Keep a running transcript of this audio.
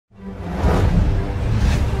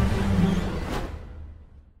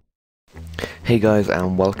Hey guys,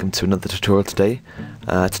 and welcome to another tutorial today.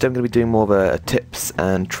 Today I'm going to be doing more of a tips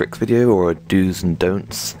and tricks video, or a do's and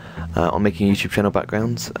don'ts on making YouTube channel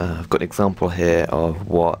backgrounds. I've got an example here of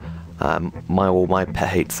what my pet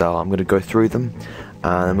hates are. I'm going to go through them,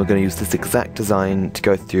 and we're going to use this exact design to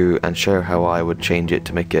go through and show how I would change it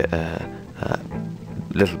to make it a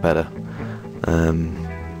little better.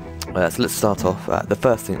 So let's start off. The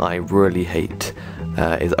first thing I really hate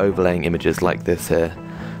is overlaying images like this here.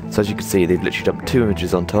 So as you can see, they've literally dumped two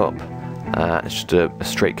images on top. It's just a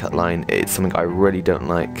straight cut line. It's something I really don't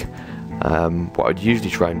like. What I'd usually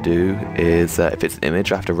try and do is, if it's an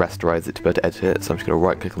image, I have to rasterize it to be able to edit it. So I'm just going to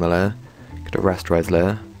right click on the layer, go to rasterize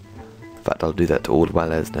layer. In fact, I'll do that to all of my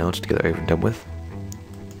layers now, just to get it over and done with.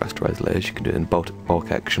 Rasterize layers, you can do it in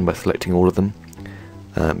bulk action by selecting all of them.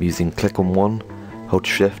 Using click on one, hold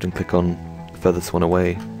shift and click on the furthest one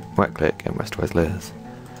away, right click and rasterize layers.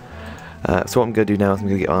 So what I'm going to do now is I'm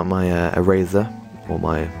going to get out my eraser, or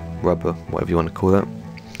my rubber, whatever you want to call it.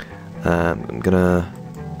 I'm going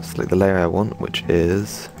to select the layer I want, which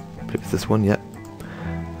is, I believe it's this one, yep.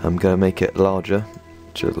 I'm going to make it larger,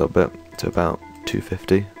 just a little bit, to about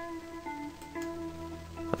 250.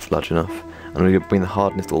 That's large enough. And I'm going to bring the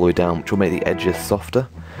hardness all the way down, which will make the edges softer.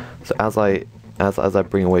 So as I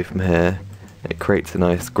bring away from here, it creates a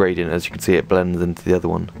nice gradient. As you can see, it blends into the other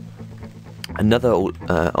one. Another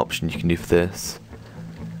option you can do for this,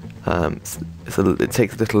 it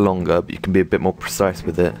takes a little longer, but you can be a bit more precise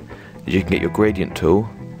with it. You can get your gradient tool.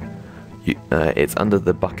 It's under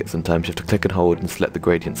the bucket sometimes. You have to click and hold and select the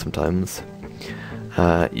gradient sometimes.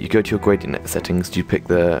 You go to your gradient settings, you pick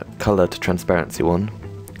the color to transparency one,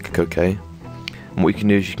 click OK. And what you can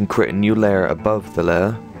do is you can create a new layer above the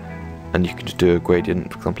layer, and you can just do a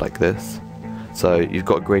gradient, for example, like this. So you've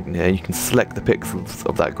got a gradient here, you can select the pixels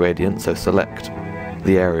of that gradient, so select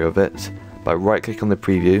the area of it by right clicking on the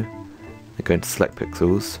preview and going to select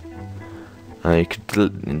pixels. You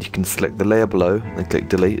can select the layer below and click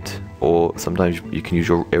delete, or sometimes you can use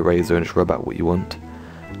your eraser and just rub out what you want.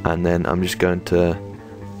 And then I'm just going to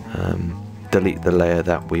delete the layer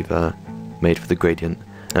that we've made for the gradient.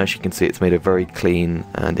 And as you can see, it's made a very clean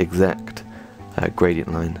and exact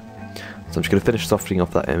gradient line. So I'm just going to finish softening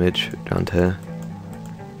off that image around here.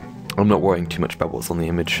 I'm not worrying too much about what's on the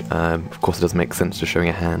image. Of course it does make sense to showing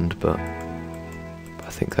a hand, but I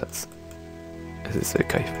think it's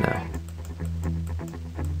okay for now.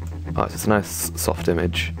 Alright, so it's a nice soft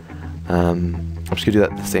image. I'm just going to do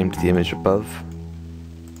that the same to the image above.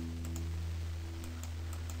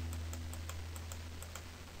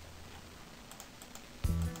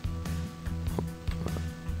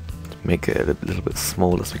 Make it a little bit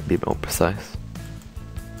smaller so we can be a bit more precise.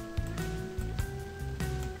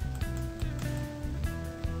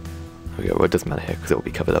 There we go. Well, it doesn't matter here because it will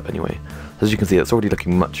be covered up anyway. As you can see, it's already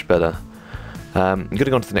looking much better. I'm going to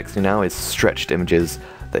go on to the next thing now, is stretched images.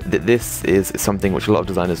 This is something which a lot of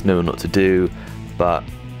designers know not to do, but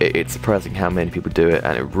it's surprising how many people do it,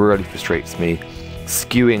 and it really frustrates me.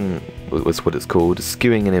 Skewing was what it's called.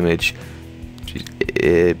 Skewing an image,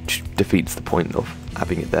 it defeats the point of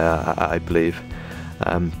having it there, I believe.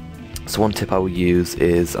 So one tip I will use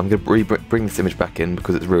is, I'm going to bring this image back in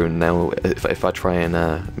because it's ruined now. If I try and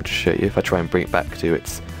let me just show you, if I try and bring it back to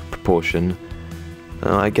its proportion,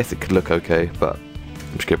 I guess it could look okay, but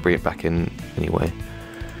I'm just going to bring it back in anyway.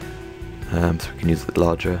 So we can use it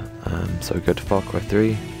larger. So we go to Far Cry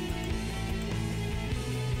 3,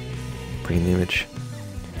 bring in the image.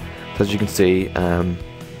 So as you can see, that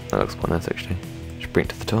looks quite nice actually. Just bring it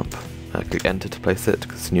to the top. Click enter to place it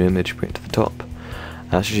because it's a new image, bring it to the top.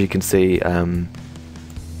 As you can see,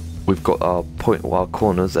 we've got our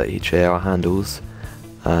corners at each area, our handles,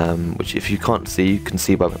 which if you can't see, you can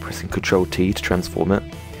see by pressing Ctrl T to transform it.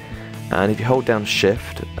 And if you hold down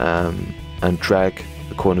Shift and drag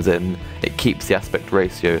the corners in, it keeps the aspect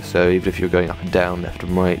ratio, so even if you're going up and down, left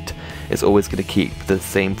and right, it's always going to keep the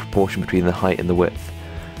same proportion between the height and the width,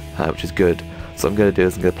 which is good. So what I'm going to do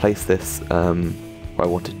is I'm going to place this where I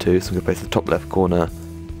want it to, so I'm going to place the top left corner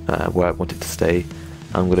where I want it to stay.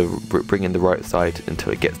 I'm going to bring in the right side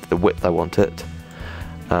until it gets to the width I want it.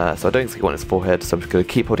 So I don't exactly want its forehead, so I'm just going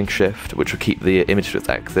to keep holding Shift, which will keep the image to its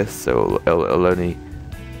axis, so it'll only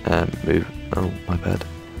move, oh my bad,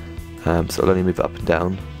 so it'll only move up and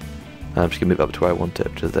down. I'm just going to move up to where I want it,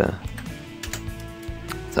 which is there.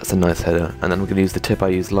 So that's a nice header, and then we're going to use the tip I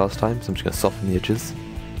used last time, so I'm just going to soften the edges.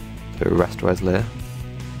 So rasterize layer.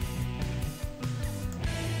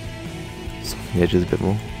 Soften the edges a bit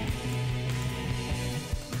more.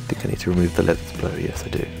 I think I need to remove the letters below, yes I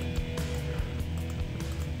do.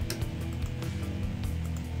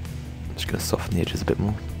 I'm just going to soften the edges a bit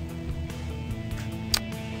more.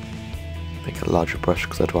 make a larger brush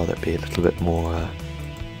because I'd rather it be a little bit more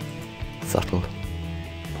subtle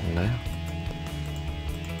on there.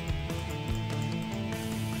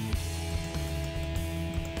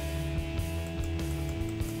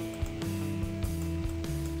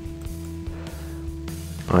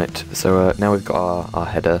 Right, so now we've got our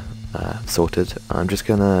header sorted. I'm just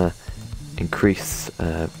going to increase,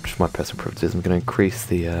 just my personal preferences, I'm going to increase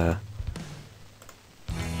the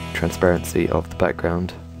transparency of the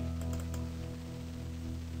background.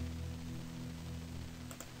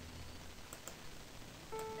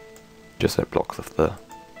 Just so it blocks off the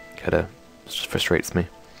header, it just frustrates me.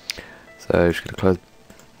 So just going to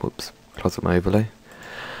close up my overlay.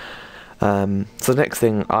 So the next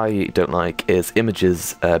thing I don't like is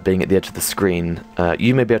images being at the edge of the screen.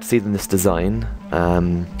 You may be able to see them in this design,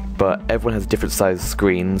 but everyone has a different size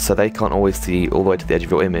screen, so they can't always see all the way to the edge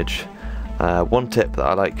of your image. One tip that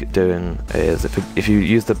I like doing is if you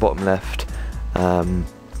use the bottom left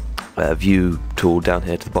view tool down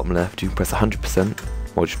here to the bottom left, you can press 100%,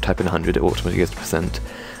 or just type in 100, it automatically goes to percent,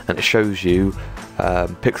 and it shows you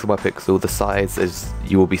pixel by pixel the size as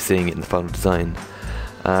you will be seeing it in the final design.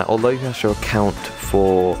 Although you have to account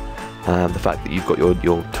for the fact that you've got your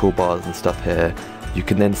toolbars and stuff here, you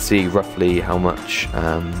can then see roughly how much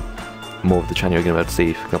more of the channel you're going to be able to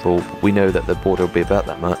see. For example, we know that the border will be about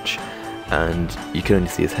that much, and you can only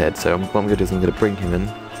see his head. So what I'm going to do is I'm going to bring him in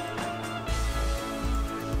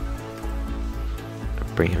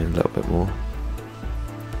a little bit more,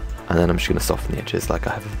 and then I'm just going to soften the edges like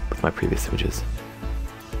I have with my previous images.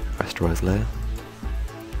 Rasterize layer.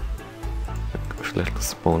 A little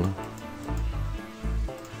smaller.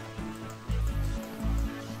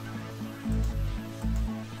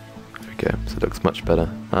 There we go, so it looks much better.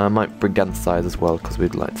 I might bring down the size as well because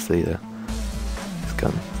we'd like to see his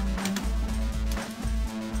gun.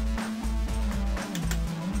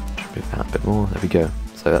 Just move out a bit more, there we go.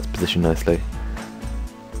 So that's positioned nicely.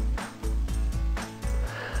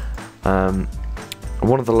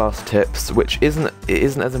 One of the last tips, which isn't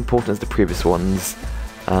as important as the previous ones,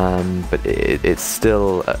 but it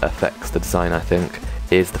still affects the design, I think,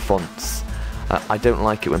 is the fonts. I don't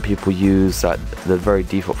like it when people use the very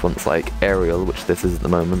default fonts like Arial, which this is at the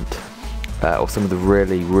moment, or some of the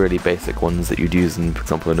really basic ones that you'd use in, for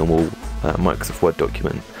example, a normal Microsoft Word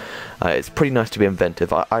document. It's pretty nice to be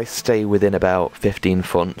inventive. I stay within about 15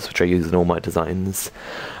 fonts, which I use in all my designs.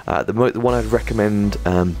 The one I'd recommend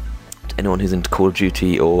to anyone who's into Call of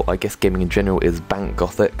Duty, or I guess gaming in general, is Bank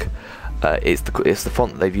Gothic. It's the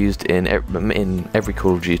font that they've used in every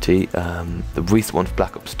Call of Duty. The recent one for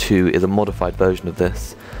Black Ops 2 is a modified version of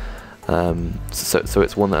this, so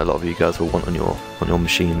it's one that a lot of you guys will want on your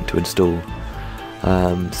machine to install.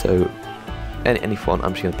 So any font,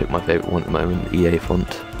 I'm just going to pick my favourite one at the moment, the EA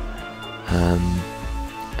font,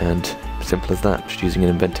 and simple as that, just using an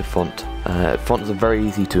inventive font. Fonts are very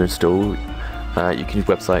easy to install. You can use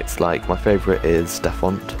websites like, my favourite is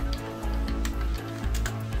Stafont.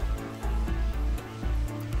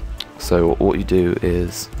 So what you do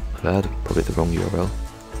is, probably the wrong URL.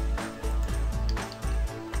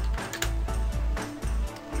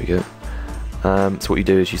 There we go. So what you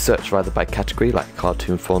do is you search either by category, like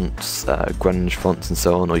cartoon fonts, grunge fonts and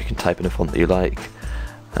so on, or you can type in a font that you like.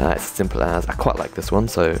 It's as simple as, I quite like this one,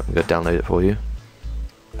 so I'm going to download it for you.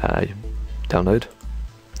 Download.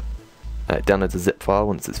 It downloads a zip file.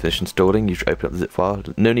 Once it's finished installing, you should open up the zip file.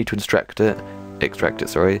 No need to extract it,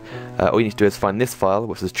 sorry. All you need to do is find this file,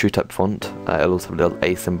 which is TrueType font. It'll also have a little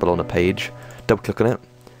A symbol on a page. Double click on it.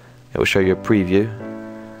 It will show you a preview.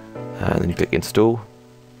 And then you click install.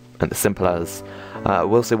 And it's simple as. I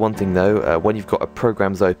will say one thing though, when you've got a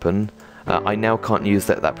programs open, I now can't use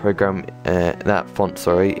that font,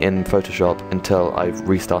 in Photoshop until I've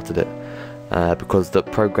restarted it. Because the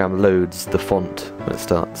program loads the font when it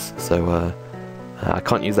starts. So I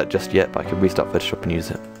can't use that just yet, but I can restart Photoshop and use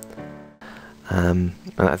it. And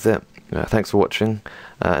that's it. Thanks for watching.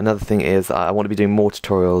 Another thing is I want to be doing more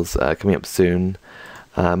tutorials coming up soon,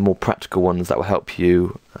 more practical ones that will help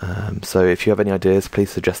you. So if you have any ideas, please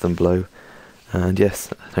suggest them below. And yes,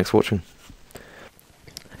 thanks for watching.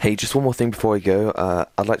 Hey, just one more thing before I go.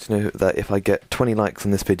 I'd like to know that if I get 20 likes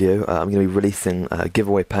on this video, I'm going to be releasing a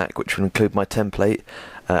giveaway pack which will include my template,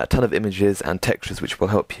 a ton of images and textures which will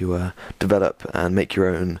help you develop and make your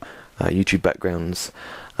own YouTube backgrounds.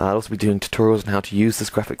 I'll also be doing tutorials on how to use this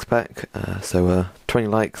graphics pack, so 20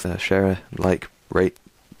 likes, share, like, rate,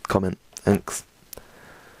 comment, thanks.